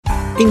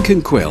Ink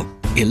and Quill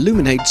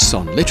illuminates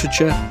on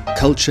literature,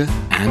 culture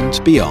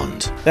and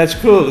beyond. That's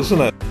cool, isn't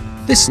it?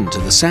 Listen to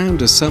the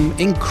sound of some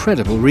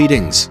incredible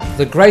readings.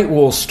 The Great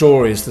Wall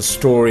story is the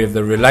story of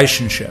the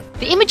relationship.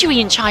 The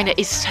imagery in China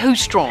is so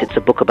strong. It's a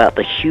book about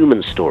the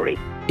human story.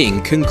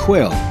 Ink and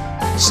Quill.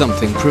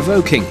 Something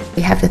provoking.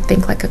 You have to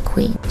think like a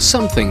queen.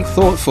 Something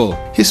thoughtful.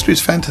 History's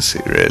fantasy,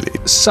 really.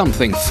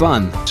 Something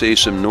fun. See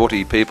some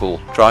naughty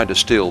people trying to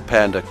steal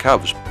panda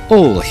cubs.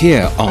 All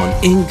here on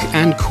Ink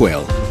and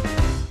Quill.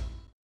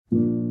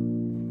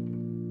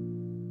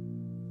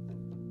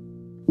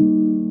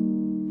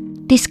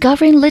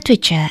 Discovering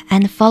literature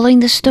and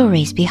following the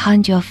stories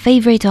behind your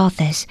favorite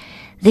authors.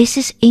 This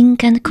is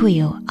Ink and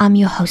Quill. I'm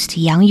your host,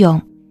 Yang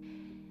Yong.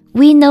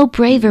 We know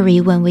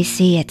bravery when we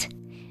see it.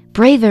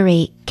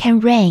 Bravery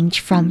can range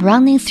from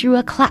running through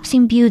a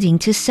collapsing building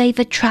to save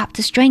a trapped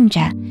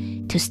stranger,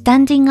 to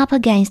standing up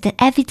against an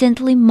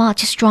evidently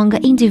much stronger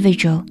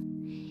individual.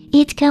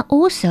 It can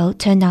also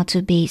turn out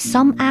to be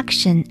some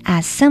action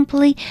as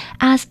simply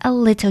as a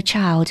little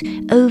child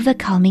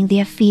overcoming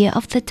their fear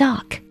of the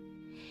dark.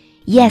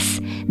 Yes,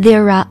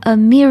 there are a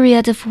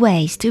myriad of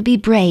ways to be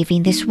brave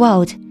in this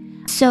world.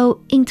 So,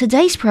 in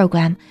today's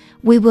program,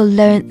 we will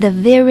learn the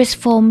various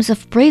forms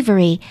of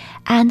bravery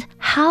and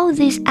how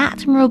this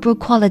admirable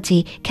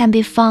quality can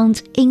be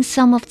found in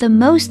some of the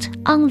most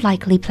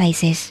unlikely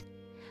places.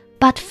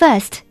 But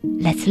first,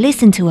 let's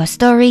listen to a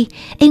story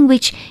in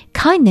which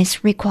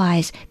kindness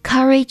requires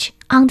courage,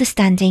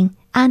 understanding,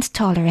 and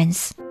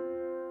tolerance.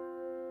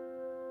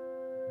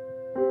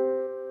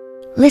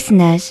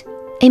 Listeners,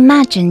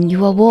 imagine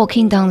you are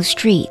walking down the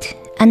street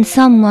and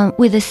someone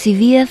with a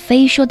severe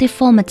facial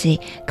deformity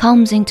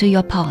comes into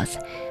your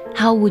path.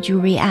 How would you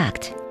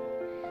react?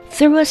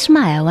 Throw a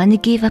smile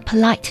and give a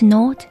polite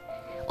nod?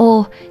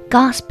 Or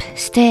gasp,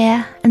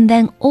 stare, and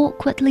then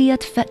awkwardly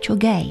avert your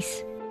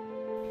gaze?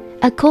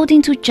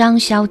 According to Zhang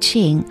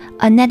Xiaoqing,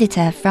 an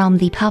editor from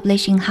the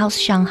publishing house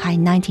Shanghai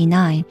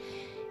 99,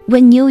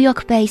 when New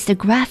York-based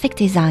graphic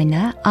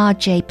designer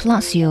R.J.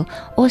 Palacio,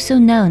 also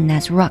known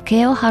as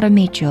Raquel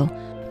Jaramillo,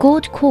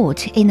 got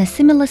caught in a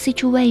similar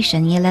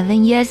situation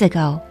 11 years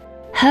ago,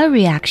 her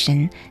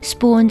reaction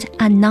spawned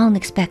an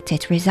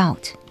unexpected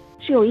result.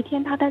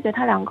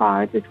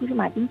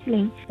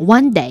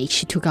 One day,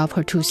 she took out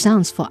her two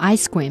sons for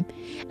ice cream.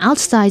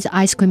 Outside the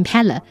ice cream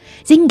parlor,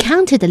 they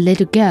encountered a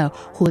little girl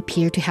who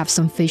appeared to have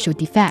some facial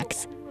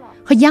defects.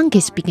 Her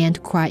youngest began to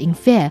cry in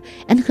fear,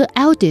 and her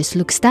eldest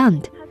looked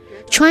stunned.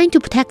 Trying to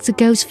protect the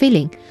girl's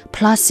feeling,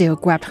 Palacio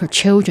grabbed her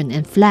children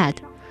and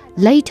fled.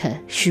 Later,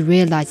 she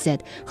realized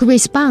that her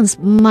response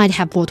might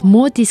have brought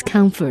more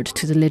discomfort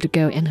to the little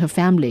girl and her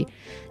family.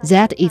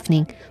 That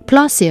evening,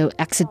 Palacio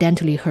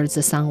accidentally heard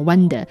the song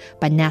Wonder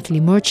by Natalie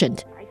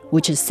Merchant,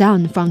 which is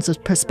sung from the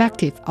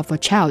perspective of a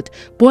child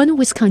born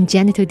with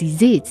congenital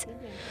disease.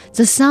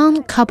 The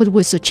song, coupled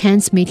with the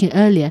chance meeting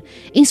earlier,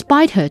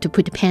 inspired her to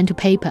put pen to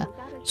paper.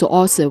 The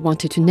author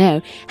wanted to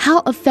know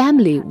how a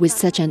family with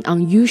such an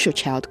unusual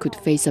child could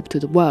face up to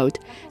the world.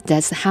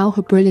 That's how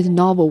her brilliant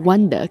novel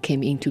Wonder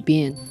came into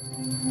being.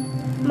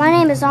 My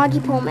name is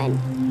Augie Pullman.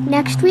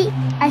 Next week,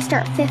 I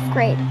start 5th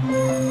grade.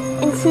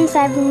 And since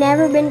I've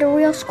never been to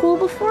real school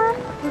before,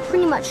 I'm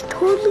pretty much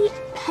totally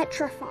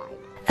petrified.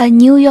 A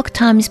New York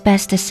Times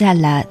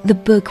bestseller, the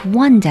book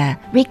Wonder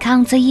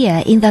recounts a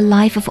year in the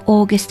life of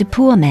August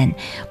Pullman,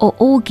 or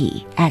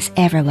Augie as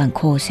everyone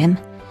calls him.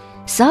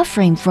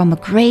 Suffering from a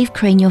grave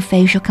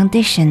craniofacial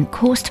condition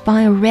caused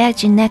by a rare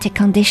genetic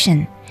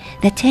condition,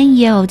 the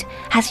 10-year-old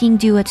has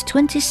endured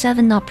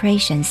 27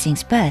 operations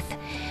since birth,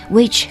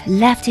 which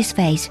left his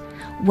face,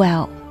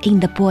 well, in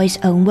the boy's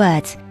own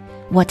words,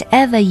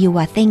 whatever you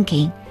are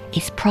thinking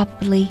is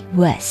probably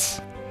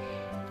worse.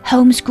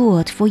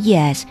 Homeschooled for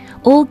years,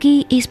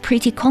 Augie is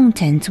pretty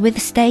content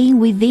with staying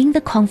within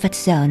the comfort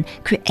zone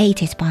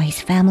created by his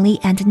family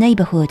and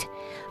neighborhood.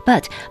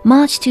 But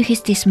much to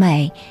his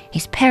dismay,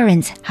 his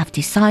parents have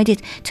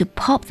decided to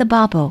pop the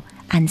bubble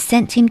and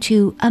sent him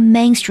to a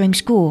mainstream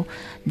school.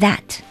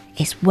 That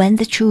is when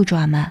the true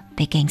drama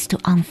begins to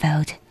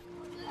unfold.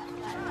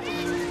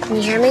 Can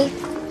you hear me?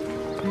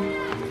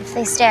 If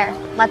they stare,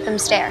 let them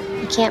stare.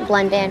 You can't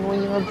blend in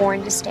when you were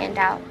born to stand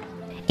out.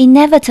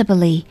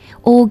 Inevitably,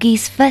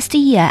 Augie's first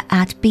year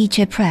at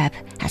Beecher Prep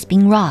has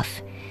been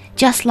rough.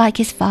 Just like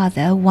his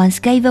father once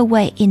gave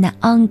away in an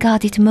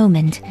unguarded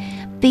moment,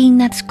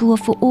 being at school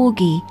for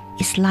Augie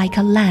is like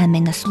a lamb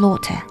in a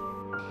slaughter.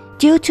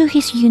 Due to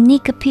his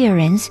unique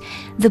appearance,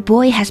 the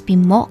boy has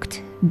been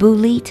mocked,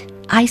 bullied,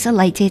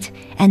 isolated,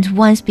 and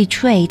once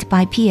betrayed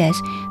by peers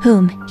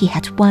whom he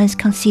had once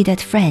considered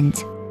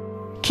friends.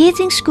 Kids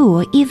in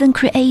school even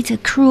create a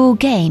cruel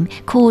game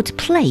called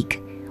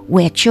Plague,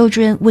 where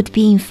children would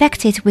be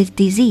infected with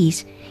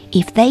disease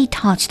if they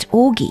touched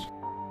Augie.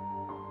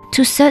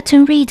 To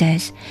certain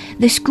readers,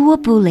 the school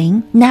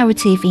bullying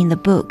narrative in the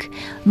book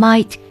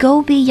might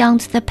go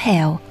beyond the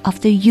pale of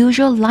the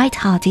usual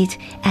light-hearted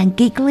and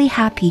giggly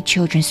happy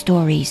children's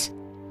stories.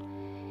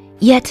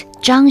 Yet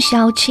Zhang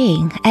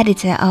Xiaoqing,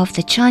 editor of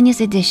the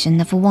Chinese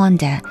edition of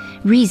Wonder,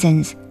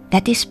 reasons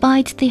that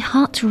despite the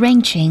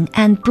heart-wrenching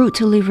and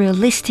brutally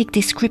realistic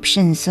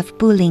descriptions of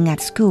bullying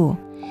at school,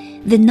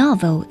 the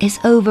novel is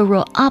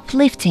overall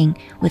uplifting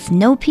with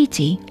no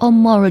pity or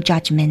moral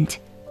judgment.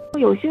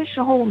 有些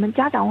时候我们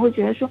家长会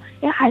觉得说，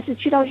孩子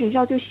去到学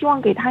校就希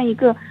望给他一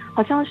个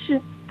好像是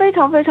非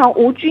常非常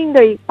无菌的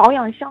保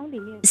养箱里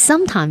面。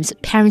 Sometimes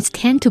parents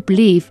tend to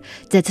believe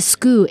that the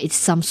school is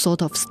some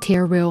sort of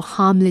sterile,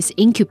 harmless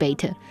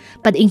incubator.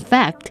 But in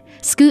fact,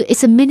 school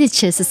is a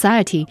miniature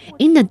society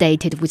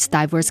inundated with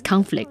diverse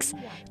conflicts.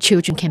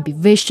 Children can be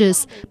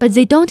vicious, but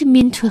they don't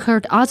mean to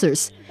hurt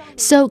others.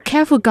 So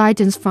careful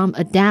guidance from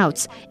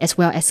adults, as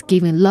well as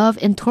giving love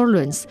and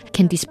tolerance,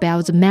 can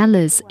dispel the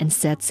malice and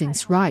set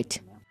things right.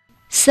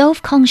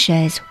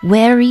 Self-conscious,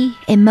 wary,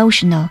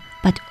 emotional,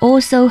 but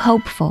also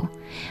hopeful,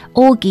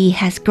 Augie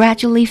has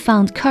gradually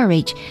found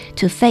courage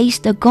to face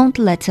the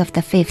gauntlet of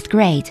the 5th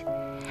grade.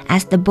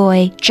 As the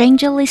boy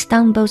gingerly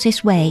stumbles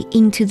his way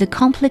into the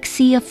complex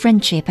sea of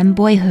friendship and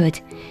boyhood,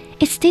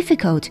 it's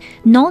difficult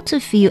not to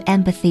feel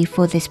empathy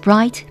for this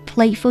bright,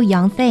 playful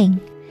young thing.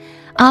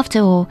 After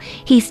all,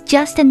 he's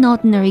just an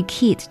ordinary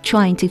kid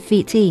trying to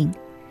fit in.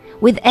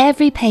 With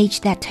every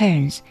page that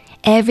turns,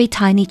 every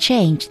tiny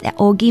change that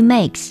Augie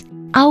makes,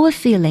 our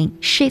feeling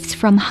shifts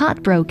from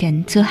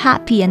heartbroken to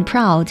happy and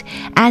proud,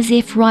 as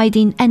if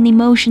riding an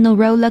emotional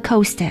roller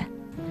coaster.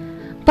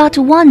 But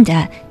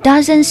wonder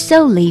doesn't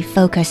solely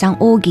focus on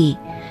Augie.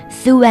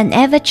 Through an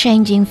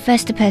ever-changing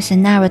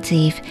first-person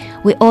narrative,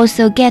 we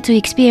also get to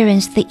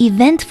experience the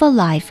eventful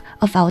life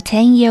of our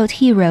 10-year-old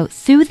hero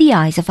through the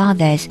eyes of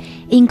others,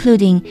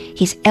 including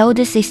his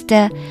elder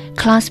sister,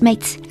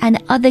 classmates,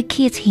 and other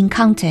kids he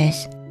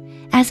encounters.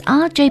 As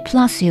R.J.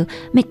 Palacio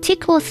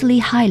meticulously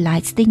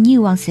highlights the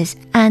nuances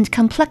and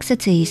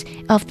complexities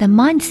of the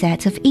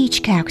mindset of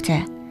each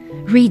character,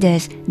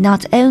 readers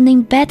not only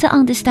better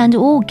understand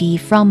Augie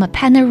from a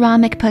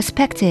panoramic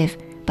perspective,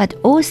 but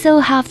also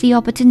have the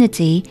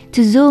opportunity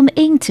to zoom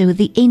into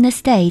the inner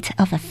state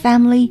of a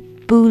family,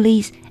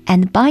 bullies,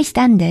 and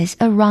bystanders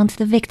around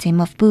the victim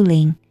of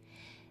bullying.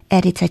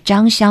 Editor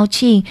Zhang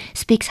Xiaoqing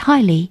speaks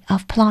highly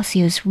of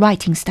Palacio's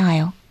writing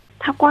style.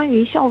 他关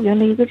于校园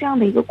的一个这样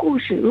的一个故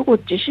事，如果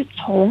只是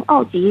从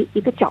奥吉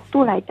一个角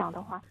度来讲的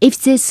话， If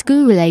this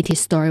school-related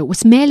story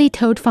was merely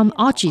told from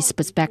Audrey's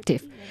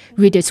perspective,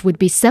 readers would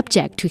be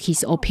subject to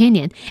his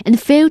opinion and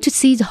fail to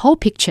see the whole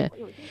picture.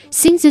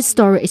 Since this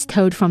story is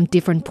told from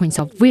different points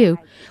of view,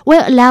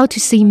 we're allowed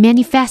to see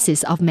many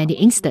facets of many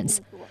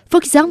incidents. For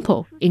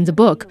example, in the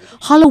book,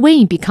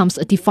 Halloween becomes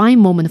a defining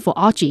moment for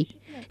Audrey.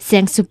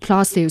 Thanks to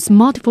Palacio's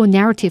multiple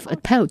narrative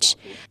approach,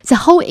 the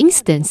whole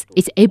instance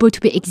is able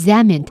to be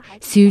examined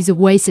through the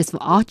voices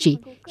of Audrey,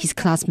 his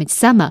classmate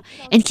Summer,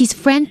 and his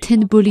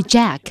friend-turned-bully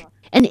Jack.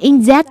 And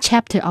in that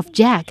chapter of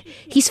Jack,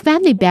 his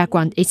family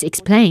background is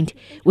explained,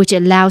 which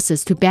allows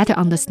us to better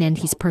understand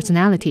his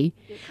personality.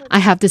 I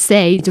have to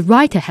say, the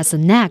writer has a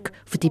knack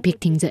for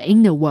depicting the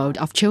inner world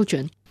of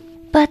children.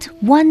 But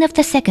one of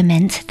the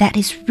segments that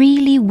is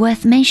really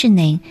worth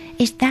mentioning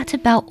is that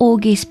about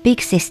Augie's big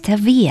sister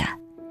Via.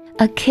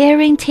 A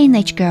caring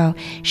teenage girl,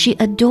 she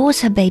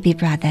adores her baby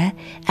brother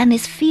and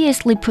is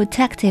fiercely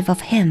protective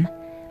of him.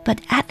 But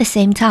at the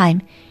same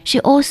time, she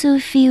also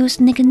feels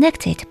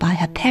neglected by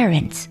her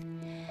parents.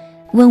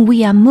 When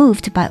we are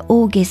moved by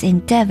Augie's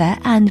endeavor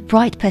and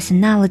bright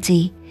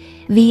personality,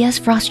 Via's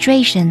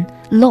frustration,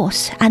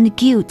 loss, and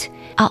guilt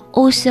are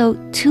also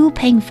too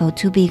painful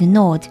to be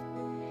ignored.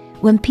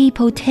 When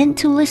people tend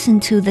to listen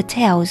to the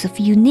tales of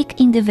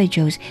unique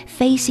individuals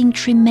facing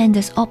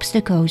tremendous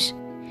obstacles,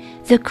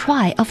 the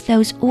cry of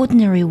those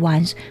ordinary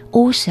ones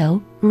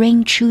also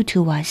ring true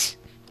to us.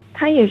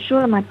 他也说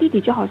了嘛，弟弟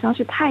就好像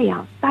是太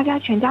阳，大家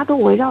全家都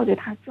围绕着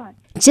他转。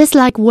 Just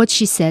like what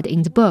she said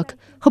in the book,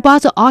 her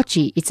brother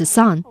Audrey is the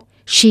sun.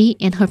 She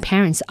and her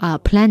parents are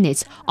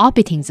planets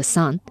orbiting the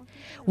sun.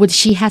 What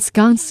she has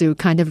gone through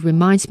kind of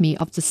reminds me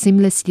of the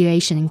similar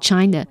situation in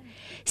China.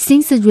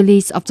 Since the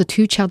release of the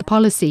two-child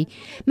policy,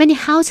 many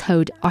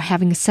households are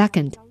having a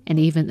second and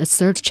even a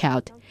third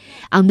child.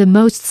 Under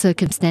most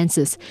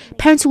circumstances,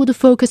 parents would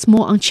focus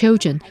more on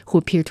children who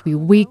appear to be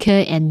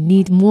weaker and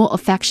need more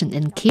affection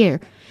and care.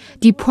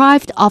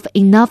 Deprived of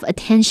enough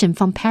attention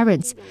from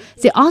parents,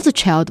 the other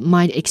child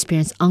might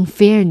experience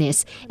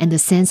unfairness and a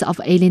sense of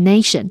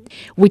alienation,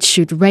 which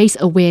should raise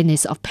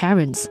awareness of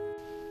parents.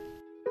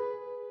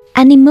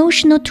 An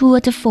emotional tour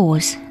de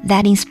force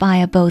that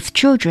inspires both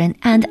children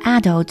and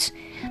adults,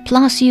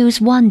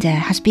 Palacio's Wonder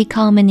has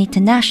become an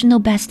international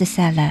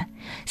bestseller,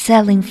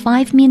 selling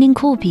 5 million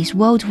copies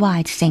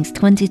worldwide since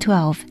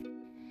 2012.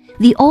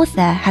 The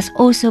author has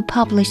also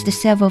published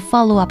several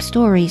follow-up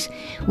stories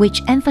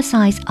which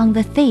emphasize on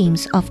the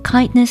themes of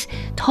kindness,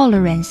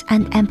 tolerance,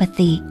 and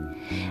empathy.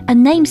 A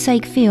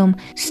namesake film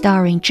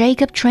starring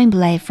Jacob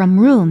Tremblay from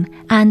Room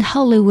and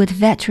Hollywood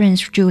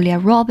veterans Julia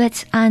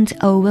Roberts and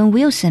Owen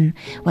Wilson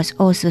was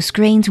also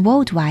screened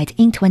worldwide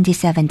in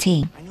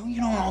 2017. I know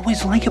you don't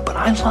always like it, but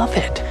I love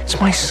it. It's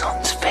my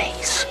son's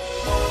face.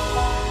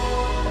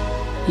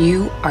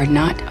 You are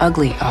not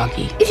ugly,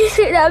 Augie. You just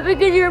say that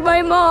because you're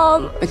my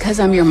mom.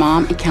 Because I'm your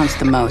mom, it counts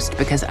the most,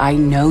 because I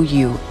know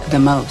you the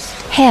most.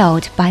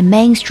 Hailed by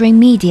mainstream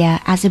media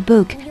as a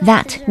book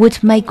that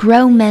would make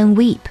grown men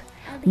weep,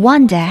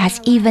 Wonder has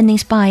even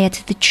inspired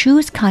the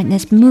Choose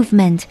Kindness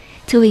movement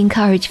to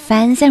encourage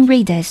fans and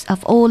readers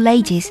of all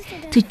ages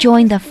to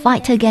join the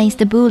fight against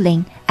the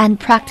bullying and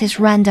practice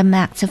random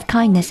acts of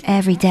kindness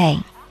every day.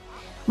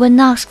 When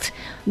asked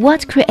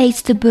what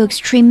creates the book's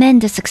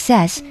tremendous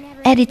success,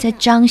 editor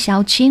Zhang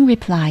Xiaoqing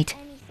replied,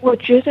 我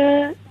觉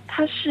得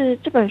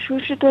这本书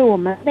是对我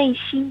们内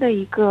心的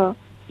一个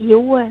疑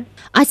问。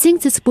 I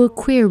think this book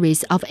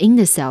queries our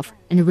inner self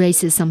and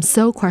raises some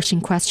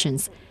soul-crushing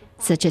questions,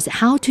 such as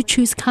how to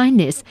choose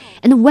kindness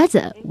and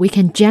whether we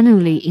can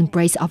genuinely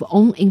embrace our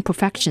own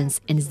imperfections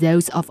and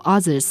those of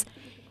others.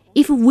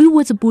 If we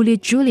were the bully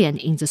Julian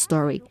in the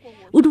story,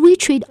 would we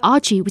treat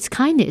Archie with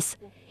kindness?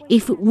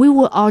 If we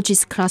were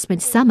Archie's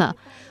classmate Summer,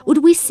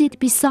 would we sit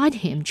beside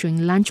him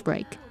during lunch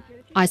break?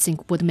 I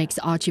think what makes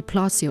Archie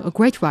Palacio a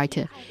great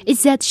writer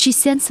is that she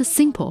sends a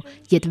simple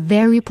yet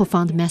very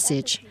profound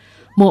message.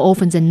 More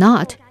often than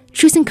not,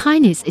 choosing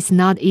kindness is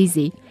not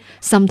easy.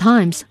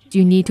 Sometimes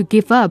you need to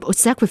give up or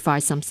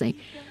sacrifice something.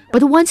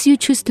 But once you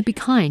choose to be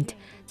kind,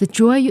 the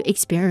joy you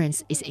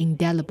experience is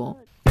indelible.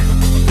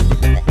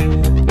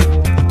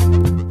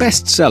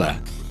 Bestseller,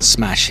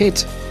 smash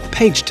hit,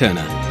 page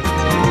turner.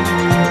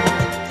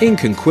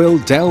 Ink and Quill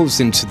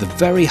delves into the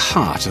very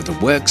heart of the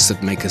works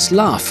that make us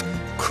laugh,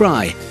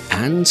 cry,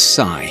 and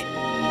sigh.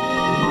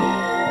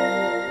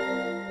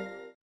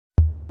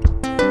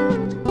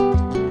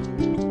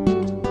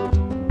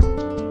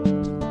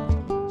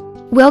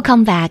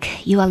 Welcome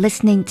back. You are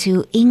listening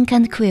to Ink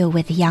and Quill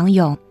with Yang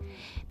Yong.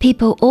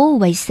 People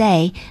always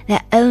say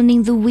that only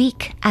the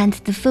weak and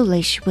the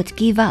foolish would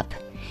give up.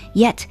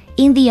 Yet,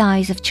 in the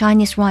eyes of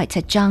Chinese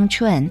writer Zhang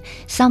Chun,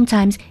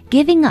 sometimes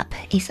giving up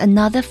is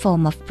another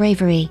form of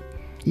bravery.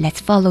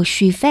 Let's follow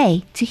Xu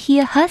Fei to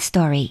hear her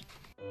story.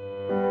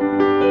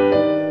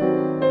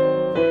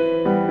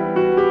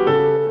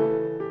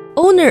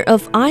 Owner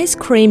of ice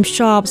cream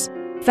shops,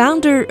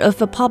 founder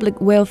of a public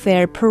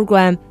welfare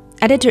program,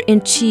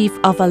 editor-in-chief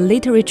of a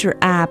literature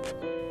app,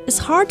 it's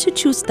hard to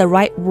choose the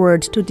right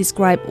word to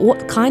describe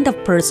what kind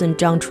of person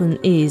Zhang Chun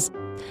is.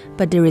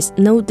 But there is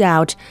no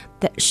doubt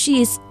that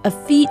she is a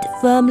feet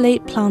firmly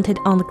planted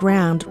on the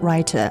ground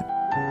writer.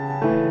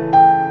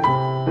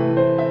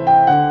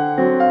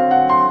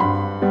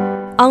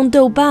 On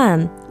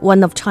Douban,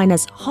 one of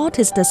China's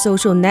hottest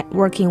social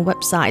networking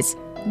websites,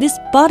 this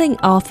budding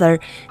author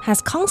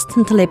has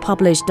constantly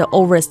published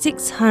over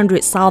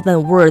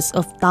 600,000 words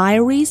of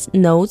diaries,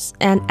 notes,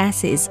 and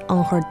essays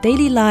on her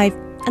daily life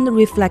and the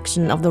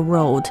reflection of the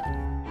world.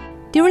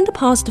 During the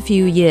past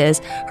few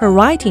years, her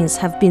writings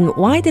have been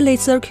widely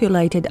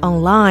circulated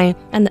online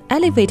and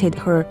elevated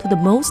her to the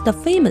most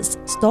famous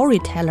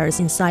storytellers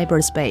in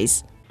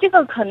cyberspace.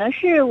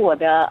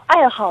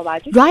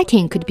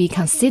 Writing could be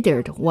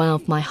considered one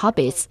of my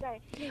hobbies.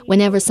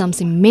 Whenever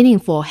something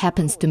meaningful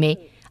happens to me,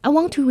 I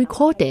want to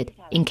record it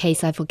in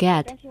case I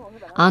forget.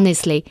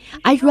 Honestly,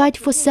 I write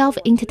for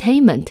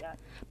self-entertainment.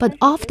 But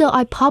after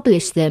I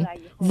publish them,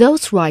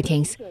 those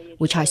writings,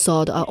 which I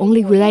thought are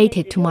only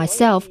related to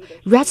myself,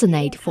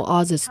 resonate for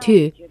others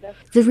too.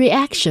 The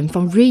reaction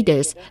from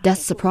readers does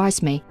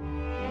surprise me.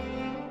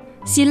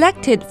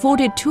 Selected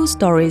 42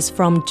 stories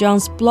from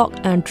Zhang's blog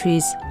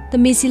entries, The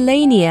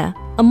Miscellanea,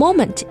 A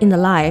Moment in the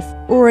Life,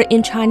 or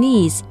in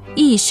Chinese,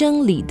 一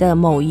生里的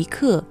某一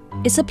刻,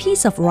 is a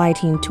piece of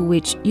writing to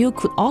which you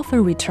could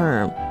often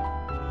return.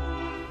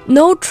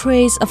 No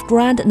trace of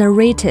grand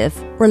narrative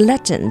or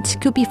legend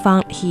could be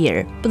found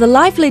here, but the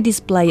lively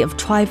display of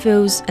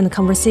trifles and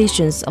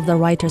conversations of the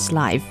writer's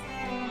life.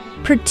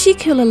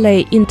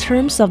 Particularly in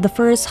terms of the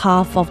first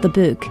half of the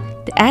book,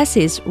 the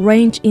essays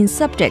range in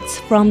subjects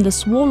from the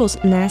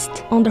swallow's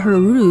nest under her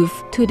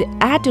roof to the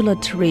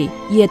adulatory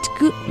yet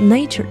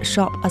good-natured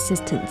shop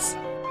assistants.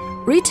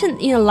 Written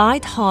in a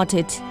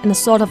light-hearted and a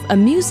sort of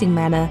amusing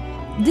manner,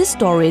 these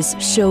stories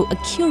show a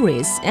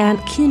curious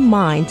and keen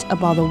mind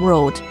about the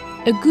world,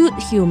 a good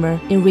humor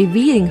in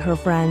revealing her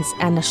friends,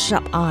 and a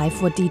sharp eye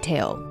for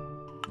detail.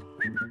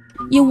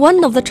 In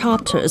one of the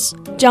chapters,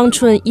 Zhang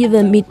Chun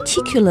even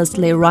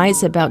meticulously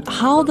writes about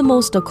how the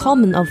most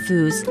common of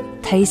foods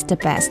taste the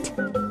best.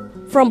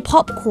 From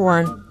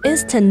popcorn,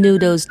 instant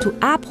noodles to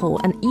apple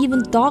and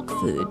even dog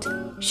food,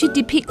 she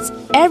depicts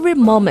every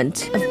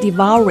moment of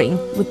devouring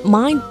with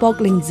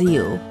mind-boggling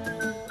zeal.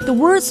 The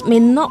words may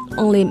not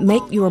only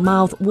make your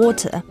mouth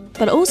water,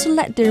 but also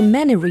let their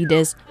many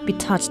readers be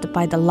touched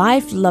by the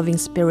life-loving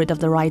spirit of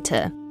the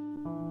writer.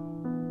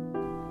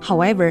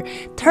 However,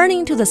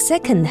 turning to the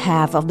second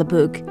half of the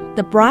book,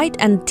 the bright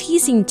and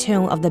teasing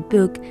tone of the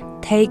book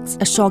takes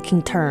a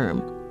shocking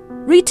turn.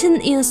 Written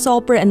in a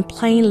sober and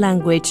plain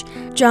language,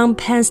 Zhang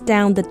pens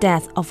down the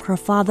death of her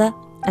father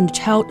and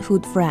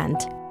childhood friend,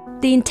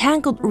 the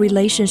entangled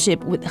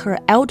relationship with her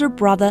elder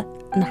brother,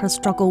 and her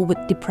struggle with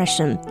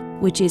depression,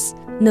 which is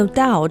no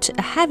doubt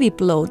a heavy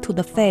blow to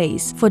the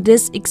face for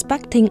this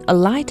expecting a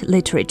light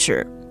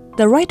literature.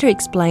 The writer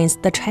explains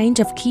the change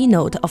of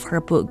keynote of her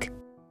book.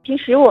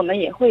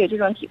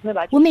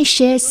 We may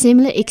share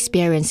similar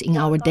experience in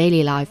our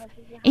daily life.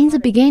 In the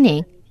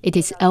beginning, it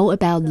is all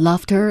about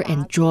laughter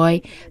and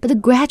joy,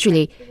 but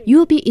gradually you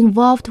will be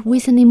involved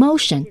with an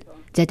emotion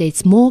that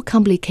is more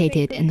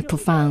complicated and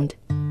profound.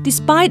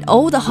 Despite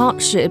all the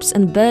hardships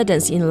and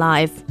burdens in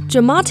life,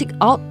 dramatic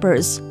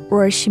outbursts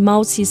or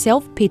schmaltzy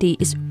self-pity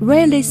is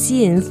rarely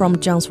seen from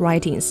Zhang's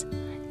writings.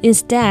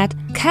 Instead,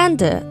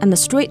 candor and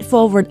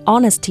straightforward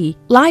honesty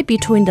lie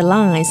between the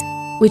lines,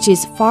 which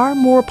is far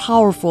more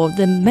powerful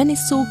than many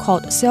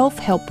so-called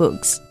self-help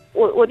books.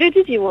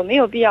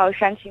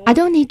 I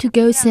don't need to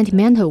go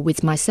sentimental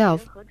with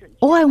myself.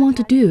 All I want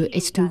to do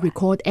is to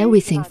record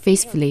everything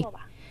faithfully.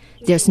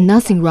 There's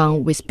nothing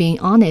wrong with being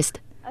honest.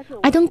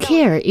 I don't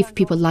care if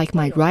people like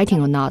my writing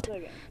or not,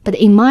 but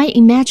in my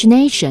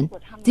imagination,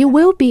 there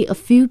will be a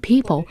few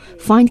people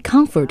find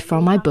comfort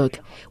from my book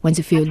when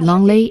they feel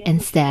lonely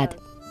and sad.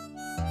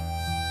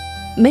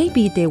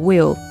 Maybe they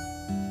will.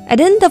 At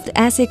the end of the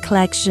essay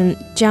collection,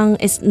 Zhang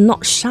is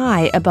not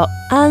shy about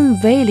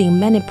unveiling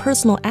many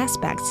personal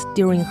aspects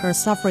during her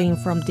suffering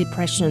from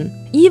depression,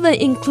 even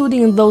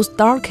including those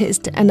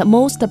darkest and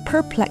most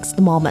perplexed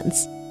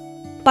moments.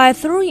 By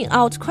throwing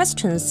out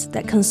questions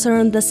that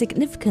concern the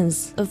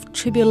significance of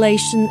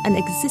tribulation and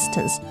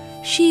existence,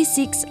 she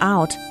seeks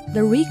out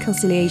the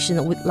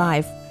reconciliation with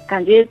life.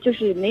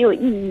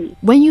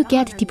 When you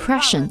get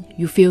depression,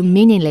 you feel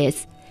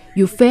meaningless.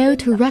 You fail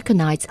to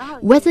recognize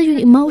whether your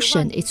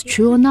emotion is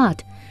true or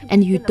not,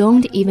 and you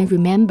don't even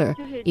remember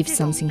if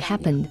something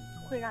happened.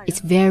 It's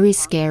very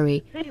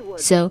scary.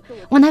 So,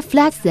 when I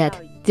felt that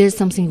there's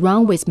something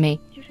wrong with me,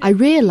 I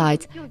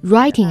realized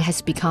writing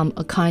has become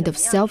a kind of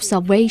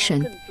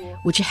self-salvation,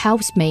 which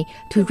helps me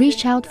to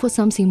reach out for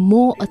something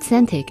more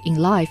authentic in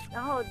life.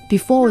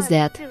 Before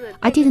that,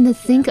 I didn't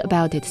think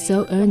about it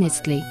so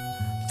earnestly.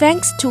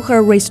 Thanks to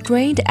her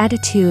restrained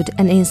attitude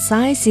and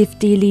incisive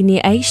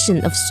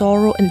delineation of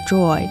sorrow and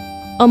joy,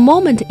 A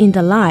Moment in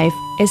the Life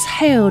is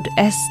hailed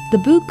as the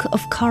book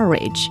of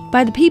courage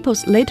by the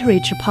People's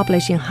Literature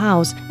Publishing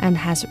House and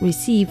has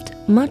received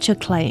much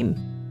acclaim.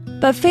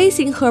 But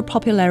facing her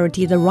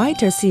popularity, the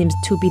writer seems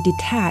to be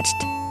detached,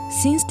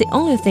 since the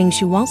only thing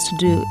she wants to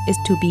do is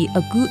to be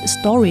a good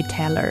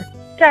storyteller.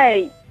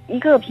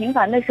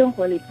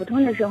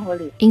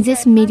 In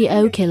this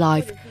mediocre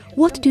life,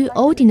 what do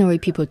ordinary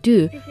people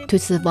do to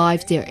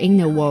survive their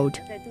inner world?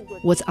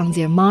 What's on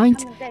their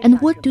minds and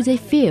what do they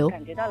feel?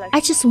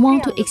 I just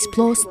want to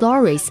explore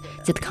stories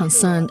that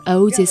concern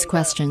all these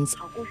questions.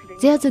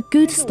 They are the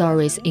good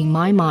stories in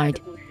my mind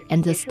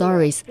and the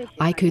stories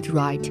I could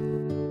write.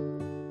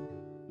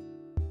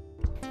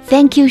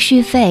 Thank you,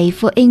 Xu Fei,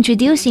 for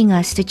introducing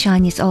us to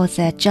Chinese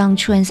author Zhang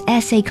Chun's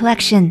essay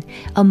collection,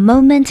 A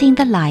Moment in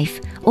the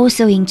Life,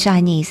 also in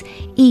Chinese,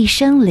 一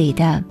生里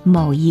的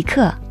某一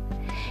刻.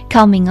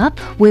 Coming up,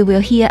 we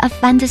will hear a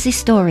fantasy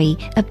story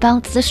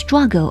about the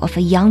struggle of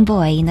a young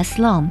boy in a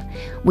slum.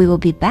 We will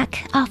be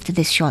back after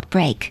this short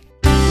break.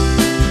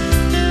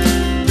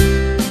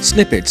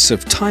 Snippets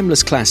of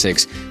timeless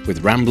classics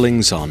with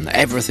ramblings on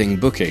everything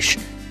bookish.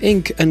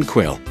 Ink and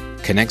Quill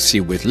connects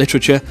you with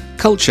literature,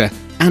 culture,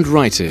 and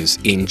writers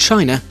in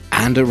China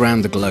and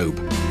around the globe.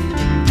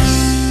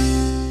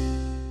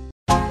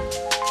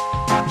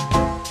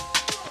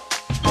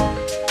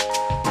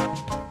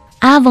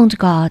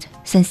 Avant-garde,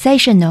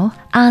 sensational,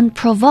 and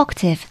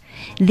provocative.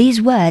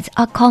 These words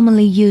are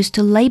commonly used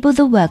to label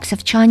the works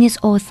of Chinese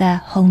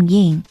author Hong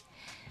Ying.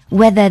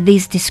 Whether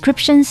these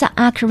descriptions are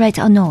accurate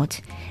or not,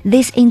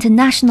 this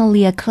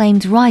internationally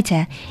acclaimed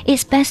writer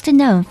is best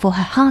known for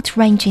her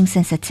heart-wrenching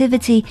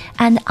sensitivity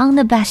and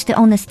unabashed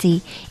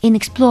honesty in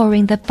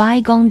exploring the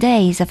bygone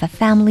days of her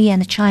family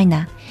and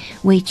China,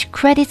 which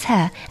credits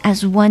her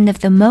as one of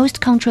the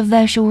most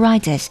controversial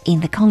writers in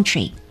the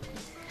country.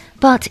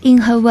 But in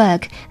her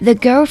work, The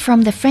Girl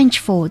from the French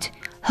Fort,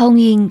 Hong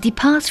Ying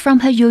departs from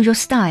her usual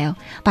style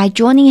by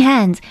joining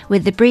hands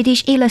with the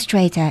British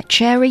illustrator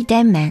Cherry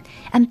Denman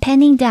and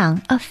penning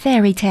down a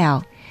fairy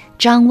tale.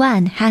 Zhang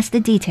Wan has the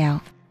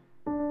detail.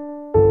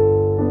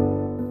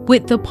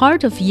 With the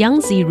part of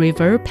Yangtze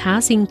River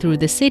passing through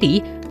the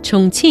city,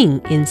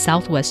 Chongqing in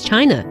southwest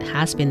China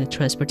has been a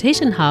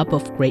transportation hub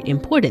of great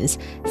importance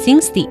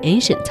since the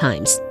ancient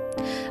times.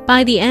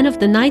 By the end of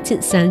the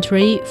 19th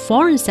century,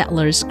 foreign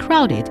settlers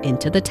crowded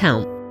into the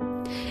town.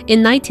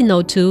 In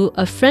 1902,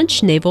 a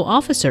French naval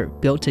officer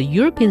built a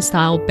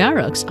European-style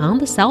barracks on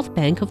the south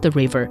bank of the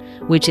river,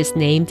 which is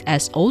named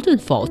as Olden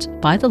Fort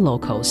by the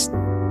locals.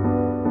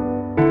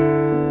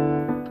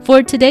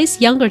 For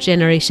today's younger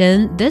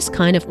generation, this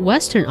kind of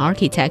Western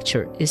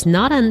architecture is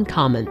not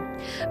uncommon.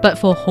 But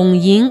for Hong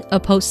Ying, a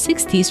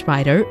post-60s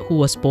writer who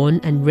was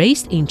born and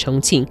raised in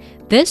Chongqing,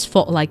 this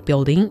fort-like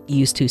building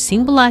used to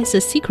symbolize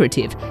a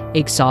secretive,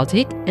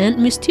 exotic, and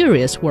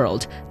mysterious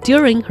world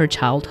during her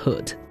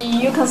childhood.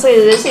 You can say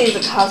this is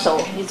a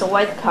castle. It's a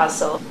white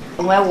castle.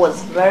 When I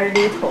was very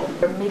little,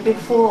 maybe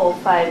 4 or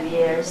 5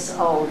 years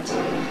old,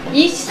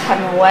 each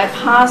time when I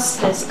pass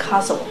this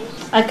castle,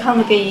 I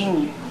can't get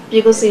in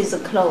because it's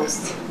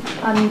closed.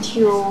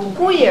 Until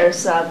 2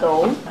 years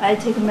ago, I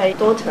take my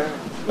daughter,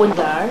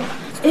 Wonder.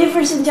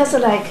 Everything just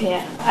like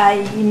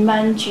I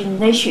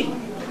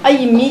imagination. I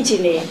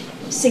immediately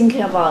think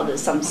about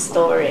some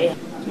story.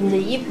 In the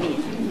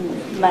evening,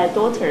 my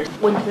daughter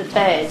went to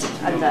bed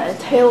and I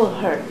tell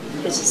her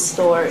his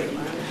story.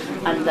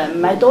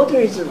 And my daughter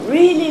is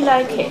really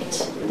like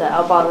it,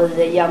 about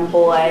the young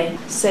boy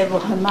save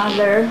her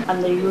mother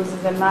and use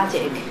the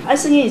magic. I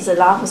think it's a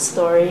love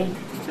story.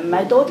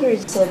 My daughter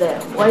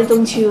said, why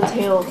don't you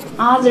tell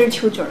other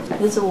children?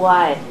 This is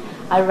why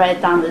I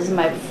write down, this is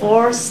my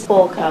 4th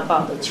book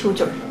about the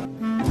children.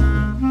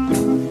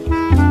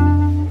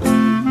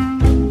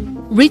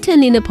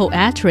 Written in a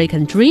poetic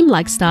and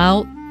dreamlike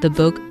style, the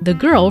book The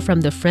Girl from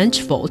the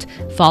French Vault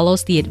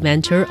follows the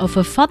adventure of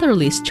a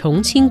fatherless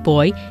Chongqing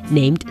boy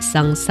named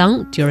Sang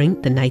Sang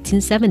during the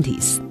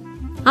 1970s.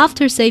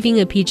 After saving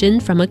a pigeon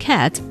from a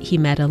cat, he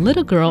met a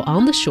little girl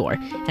on the shore,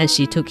 and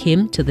she took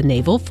him to the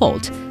Naval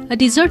Vault, a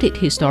deserted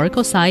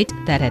historical site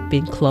that had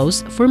been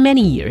closed for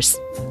many years.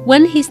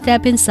 When he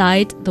stepped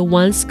inside, the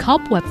once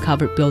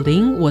cobweb-covered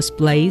building was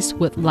blazed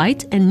with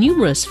light and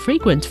numerous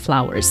fragrant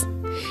flowers.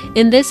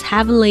 In this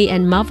heavenly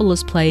and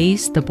marvelous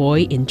place, the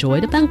boy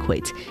enjoyed a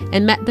banquet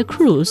and met the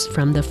crews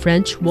from the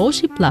French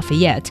warship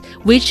Lafayette,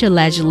 which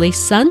allegedly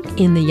sunk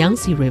in the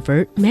Yangtze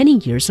River many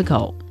years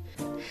ago.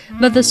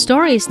 But the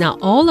story is not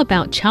all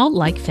about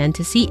childlike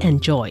fantasy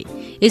and joy.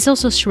 It's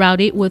also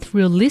shrouded with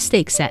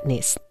realistic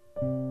sadness.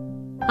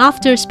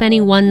 After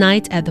spending one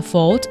night at the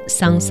vault,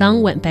 Sang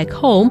Sang went back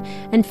home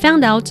and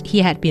found out he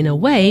had been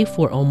away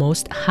for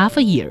almost half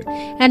a year,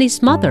 and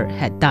his mother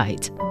had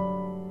died.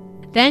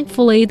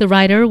 Thankfully, the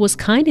writer was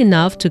kind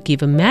enough to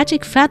give a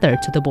magic feather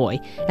to the boy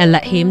and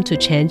let him to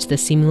change the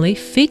seemingly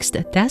fixed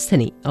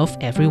destiny of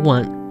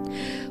everyone.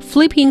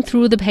 Flipping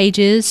through the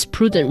pages,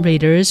 prudent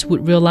readers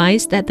would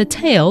realize that the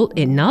tale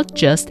is not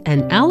just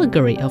an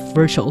allegory of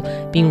virtue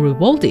being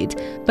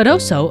rewarded, but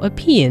also a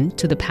paean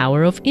to the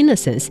power of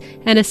innocence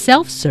and a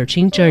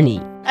self-searching journey.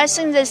 I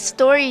think the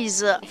story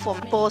is for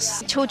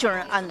both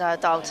children and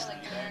adults.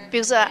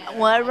 Because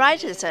when I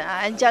write it,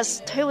 I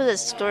just tell the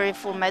story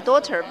for my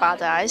daughter,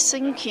 but I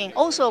thinking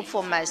also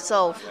for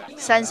myself.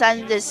 San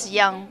San, this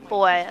young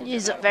boy,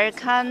 is very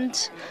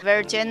kind,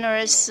 very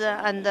generous,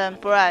 and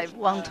brave,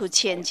 want to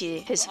change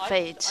his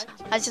fate.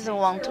 I just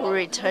want to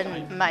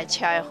return my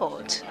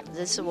childhood.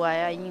 This is why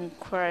I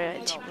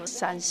inquired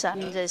San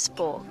San in this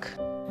book.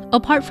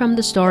 Apart from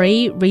the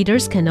story,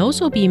 readers can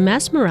also be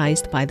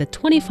mesmerized by the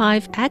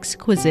 25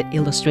 exquisite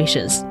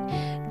illustrations.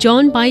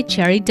 Drawn by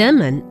Cherry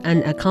Denman,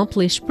 an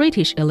accomplished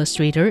British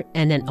illustrator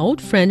and an old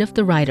friend of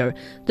the writer,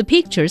 the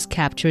pictures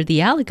capture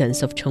the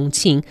elegance of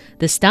Chongqing,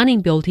 the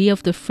stunning beauty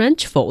of the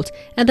French Vault,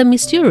 and the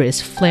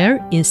mysterious flair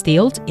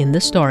instilled in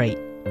the story.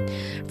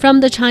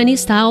 From the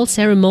Chinese-style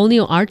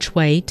ceremonial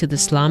archway to the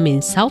slum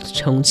in South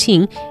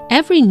Chongqing,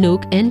 every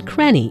nook and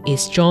cranny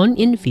is drawn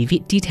in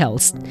vivid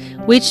details,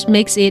 which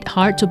makes it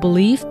hard to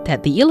believe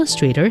that the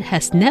illustrator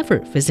has never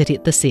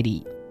visited the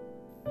city.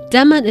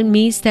 Denman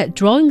admits that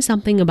drawing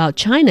something about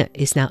China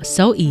is not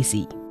so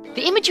easy.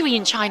 The imagery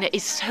in China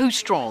is so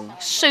strong,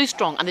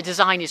 and the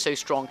design is so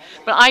strong.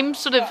 But I'm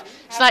sort of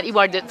slightly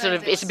worried that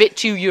it's a bit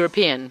too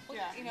European.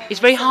 It's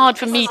very hard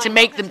for me to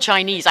make them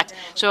Chinese,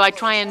 so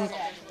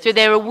so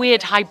they're a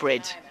weird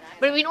hybrid.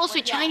 But I mean, also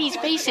Chinese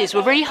faces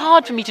were very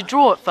hard for me to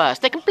draw at first.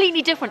 They're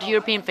completely different to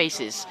European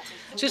faces.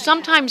 So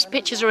sometimes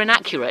pictures are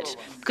inaccurate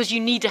because you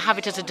need to have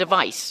it as a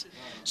device.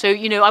 So,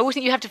 I always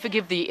think you have to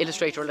forgive the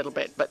illustrator a little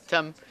bit. But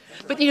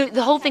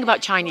the whole thing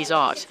about Chinese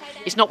art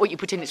is not what you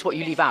put in, it's what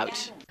you leave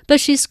out. But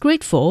she's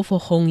grateful for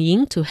Hong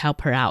Ying to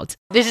help her out.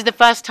 This is the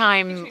first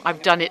time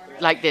I've done it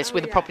like this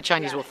with a proper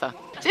Chinese author.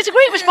 So it's a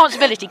great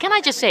responsibility. Can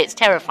I just say it's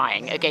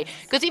terrifying, okay?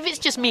 Because if it's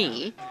just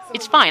me,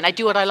 it's fine. I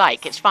do what I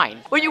like. It's fine.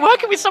 When you're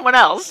working with someone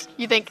else,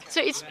 you think, so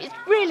it's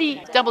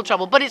really double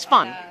trouble, but it's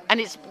fun. And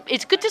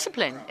it's good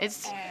discipline.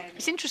 It's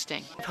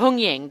interesting. Hong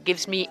Ying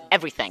gives me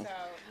everything.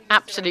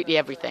 Absolutely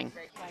everything.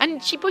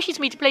 And she pushes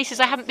me to places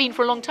I haven't been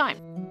for a long time.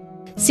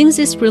 Since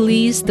its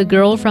release, The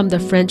Girl from the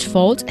French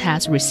Vault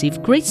has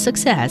received great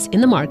success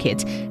in the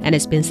market and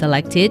has been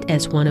selected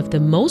as one of the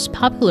most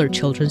popular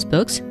children's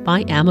books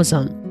by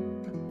Amazon.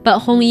 But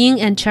Hong Ying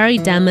and Cherry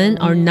Denman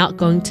are not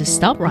going to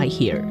stop right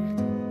here.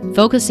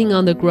 Focusing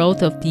on the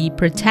growth of the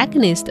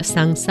protagonist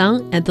Sang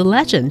Sang and the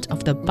legend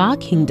of the Ba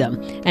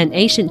Kingdom, an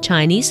ancient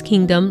Chinese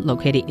kingdom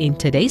located in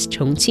today's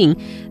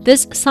Chongqing,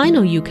 this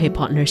Sino-UK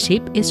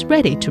partnership is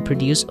ready to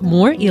produce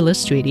more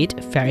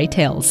illustrated fairy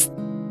tales.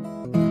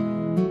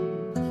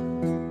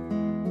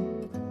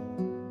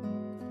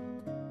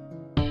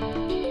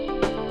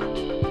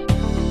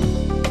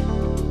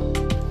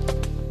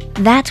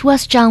 That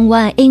was Zhang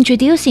Wan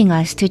introducing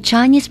us to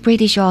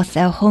Chinese-British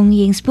author Hong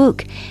Ying's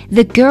book,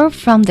 The Girl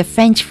from the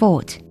French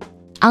Vault.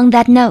 On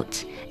that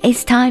note,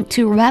 it's time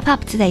to wrap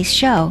up today's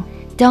show.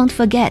 Don't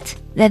forget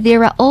that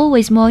there are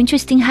always more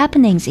interesting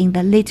happenings in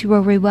the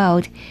literary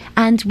world,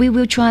 and we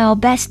will try our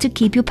best to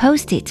keep you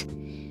posted.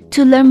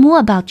 To learn more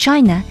about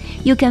China,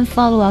 you can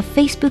follow our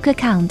Facebook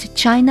account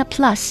China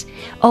Plus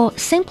or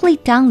simply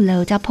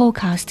download our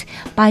podcast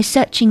by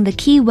searching the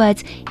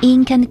keywords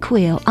Ink and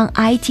Quill on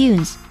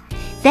iTunes.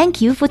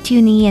 Thank you for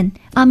tuning in.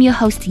 I'm your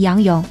host Yang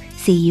Yong.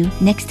 See you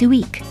next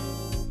week.